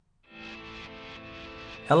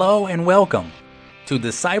Hello and welcome to the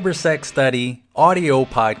CyberSec Study audio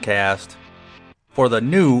podcast for the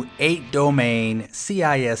new 8-domain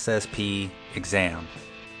CISSP exam.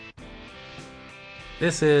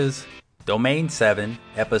 This is Domain 7,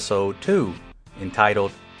 Episode 2,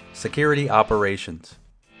 entitled Security Operations.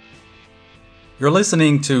 You're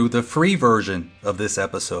listening to the free version of this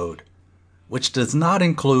episode, which does not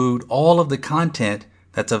include all of the content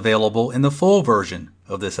that's available in the full version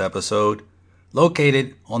of this episode,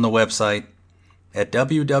 located on the website at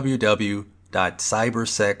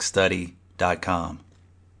www.cybersecstudy.com.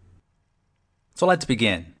 So let's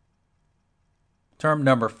begin. Term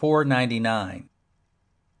number 499,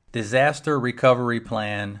 Disaster Recovery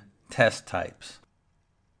Plan Test Types.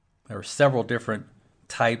 There are several different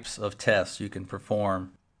types of tests you can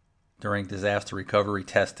perform during disaster recovery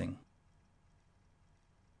testing.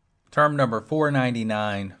 Term number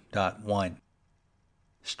 499.1,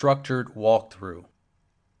 Structured Walkthrough.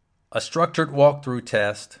 A structured walkthrough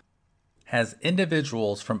test has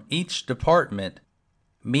individuals from each department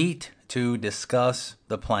meet to discuss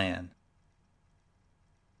the plan.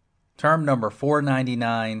 Term number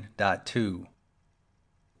 499.2,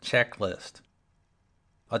 Checklist.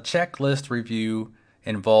 A checklist review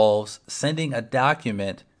involves sending a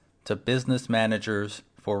document to business managers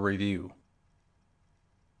for review.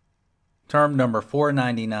 Term number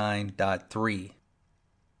 499.3,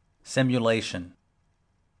 Simulation.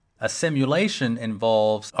 A simulation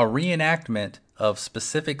involves a reenactment of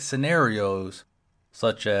specific scenarios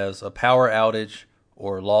such as a power outage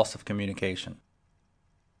or loss of communication.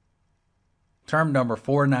 Term number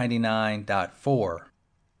 499.4,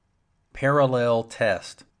 Parallel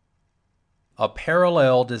Test. A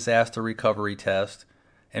parallel disaster recovery test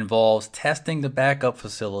involves testing the backup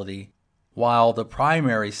facility while the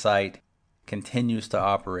primary site continues to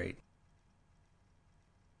operate.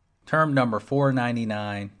 Term number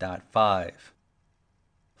 499.5,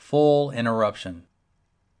 Full Interruption.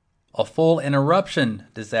 A full interruption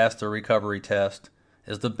disaster recovery test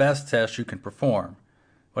is the best test you can perform,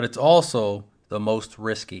 but it's also the most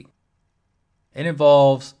risky. It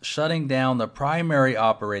involves shutting down the primary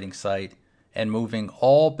operating site and moving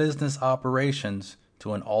all business operations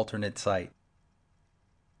to an alternate site.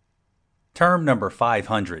 Term number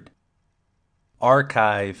 500,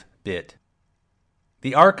 Archive Bit.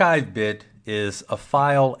 The archive bit is a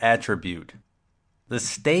file attribute. The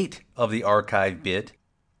state of the archive bit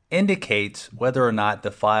indicates whether or not the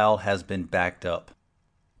file has been backed up.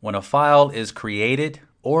 When a file is created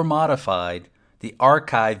or modified, the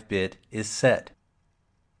archive bit is set.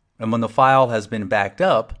 And when the file has been backed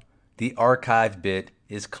up, the archive bit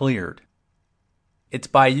is cleared. It's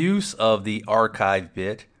by use of the archive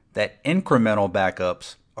bit that incremental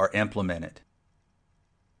backups are implemented.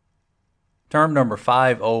 Term number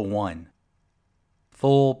 501,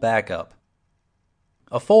 Full Backup.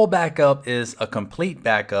 A full backup is a complete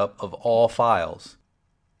backup of all files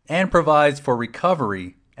and provides for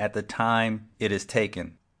recovery at the time it is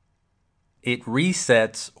taken. It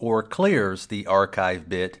resets or clears the archive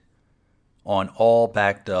bit on all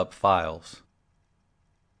backed up files.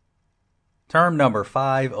 Term number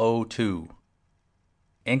 502,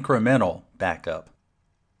 Incremental Backup.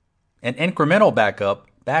 An incremental backup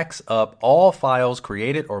backs up all files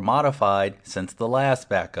created or modified since the last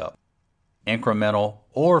backup, incremental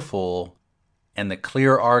or full, and the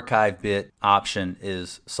clear archive bit option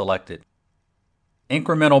is selected.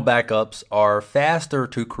 Incremental backups are faster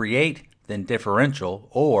to create than differential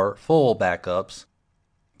or full backups,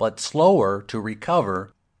 but slower to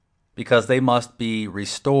recover because they must be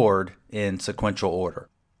restored in sequential order.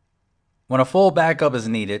 When a full backup is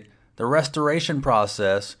needed, the restoration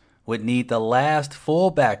process would need the last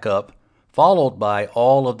full backup followed by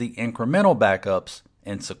all of the incremental backups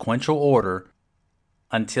in sequential order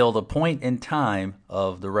until the point in time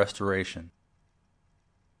of the restoration.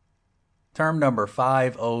 Term number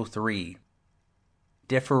 503,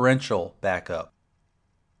 Differential Backup.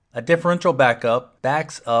 A differential backup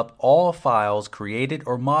backs up all files created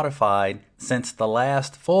or modified since the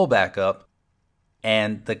last full backup,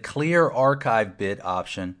 and the clear archive bit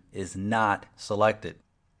option is not selected.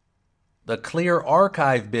 The clear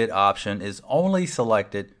archive bit option is only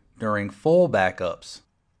selected during full backups.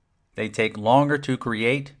 They take longer to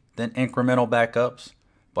create than incremental backups,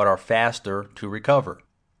 but are faster to recover.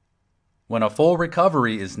 When a full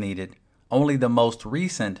recovery is needed, only the most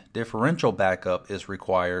recent differential backup is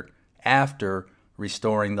required after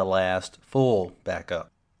restoring the last full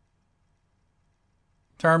backup.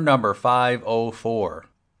 Term number 504,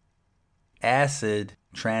 ACID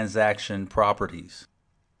Transaction Properties.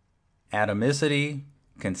 Atomicity,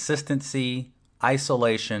 consistency,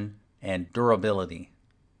 isolation, and durability.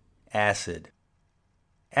 ACID.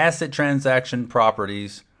 ACID transaction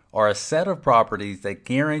properties are a set of properties that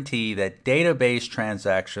guarantee that database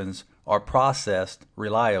transactions are processed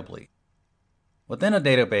reliably. Within a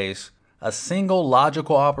database, a single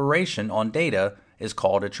logical operation on data is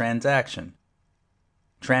called a transaction.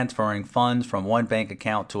 Transferring funds from one bank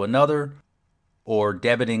account to another, or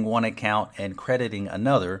debiting one account and crediting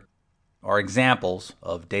another, are examples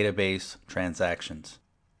of database transactions.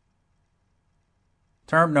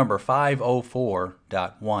 Term number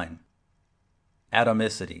 504.1.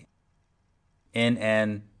 Atomicity. In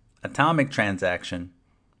an atomic transaction,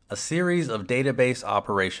 a series of database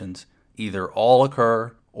operations either all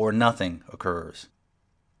occur or nothing occurs.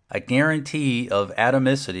 A guarantee of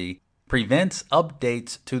atomicity prevents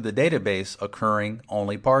updates to the database occurring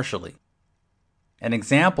only partially. An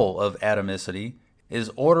example of atomicity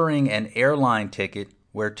is ordering an airline ticket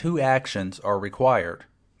where two actions are required,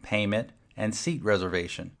 payment and seat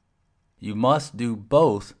reservation. You must do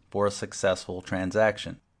both for a successful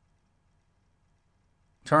transaction.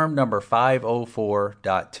 Term number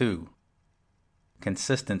 504.2.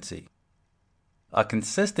 Consistency. A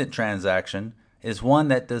consistent transaction is one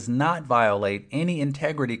that does not violate any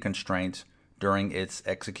integrity constraints during its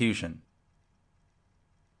execution.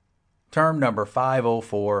 Term number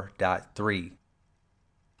 504.3.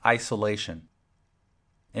 Isolation.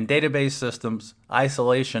 In database systems,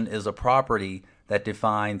 isolation is a property that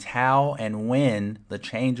defines how and when the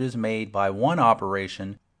changes made by one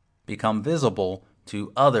operation become visible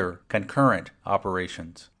to other concurrent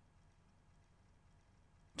operations.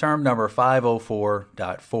 Term number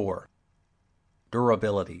 504.4.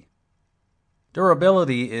 Durability.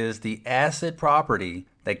 Durability is the ACID property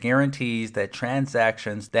that guarantees that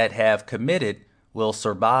transactions that have committed will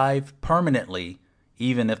survive permanently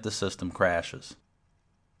even if the system crashes.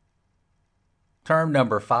 Term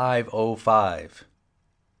number 505.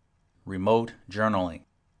 Remote journaling.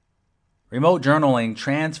 Remote journaling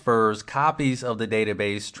transfers copies of the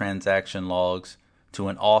database transaction logs to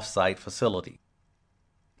an off-site facility.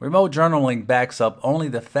 Remote journaling backs up only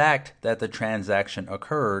the fact that the transaction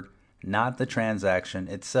occurred, not the transaction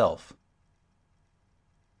itself.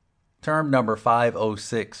 Term number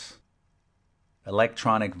 506.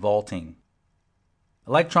 Electronic vaulting.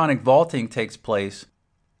 Electronic vaulting takes place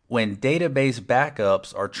when database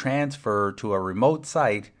backups are transferred to a remote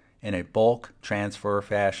site in a bulk transfer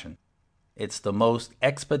fashion. It's the most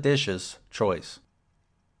expeditious choice.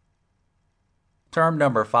 Term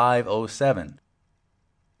number 507.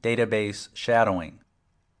 Database shadowing.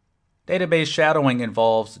 Database shadowing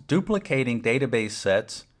involves duplicating database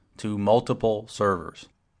sets to multiple servers.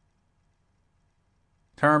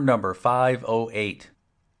 Term number 508.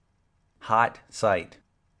 Hot site.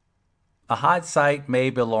 A hot site may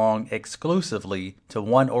belong exclusively to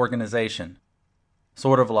one organization,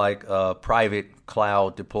 sort of like a private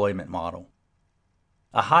cloud deployment model.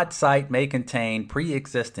 A hot site may contain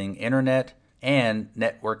pre-existing internet and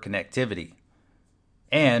network connectivity,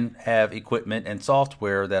 and have equipment and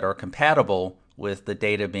software that are compatible with the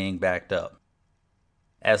data being backed up.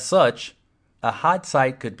 As such, a hot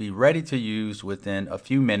site could be ready to use within a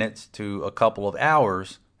few minutes to a couple of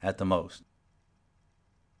hours at the most.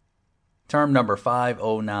 Term number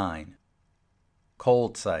 509.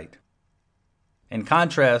 Cold site. In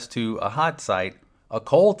contrast to a hot site, a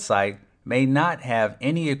cold site may not have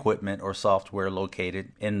any equipment or software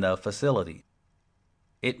located in the facility.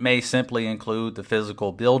 It may simply include the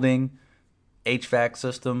physical building, HVAC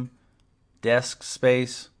system, desk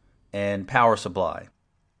space, and power supply.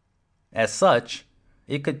 As such,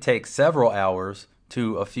 it could take several hours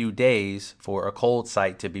to a few days for a cold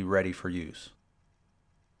site to be ready for use.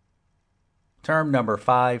 Term number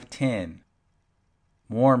 510.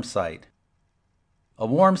 Warm site. A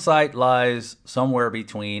warm site lies somewhere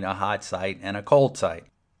between a hot site and a cold site.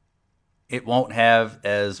 It won't have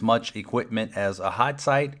as much equipment as a hot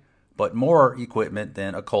site, but more equipment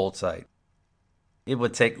than a cold site. It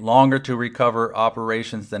would take longer to recover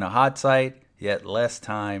operations than a hot site, yet less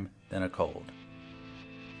time than a cold.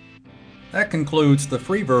 That concludes the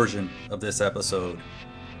free version of this episode.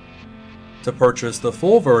 To purchase the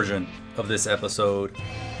full version of this episode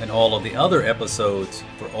and all of the other episodes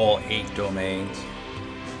for all 8 domains,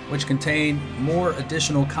 which contain more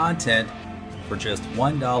additional content for just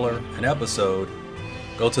 $1 an episode,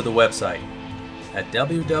 go to the website at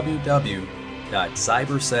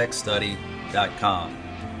www.cybersecstudy.com.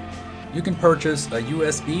 You can purchase a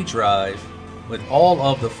USB drive with all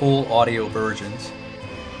of the full audio versions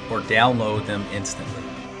or download them instantly.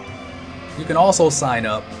 You can also sign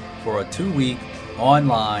up for a 2-week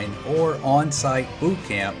online or on-site boot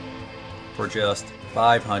camp for just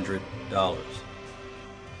 $500.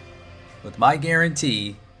 with my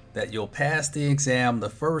guarantee that you'll pass the exam the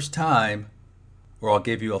first time or I'll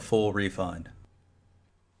give you a full refund.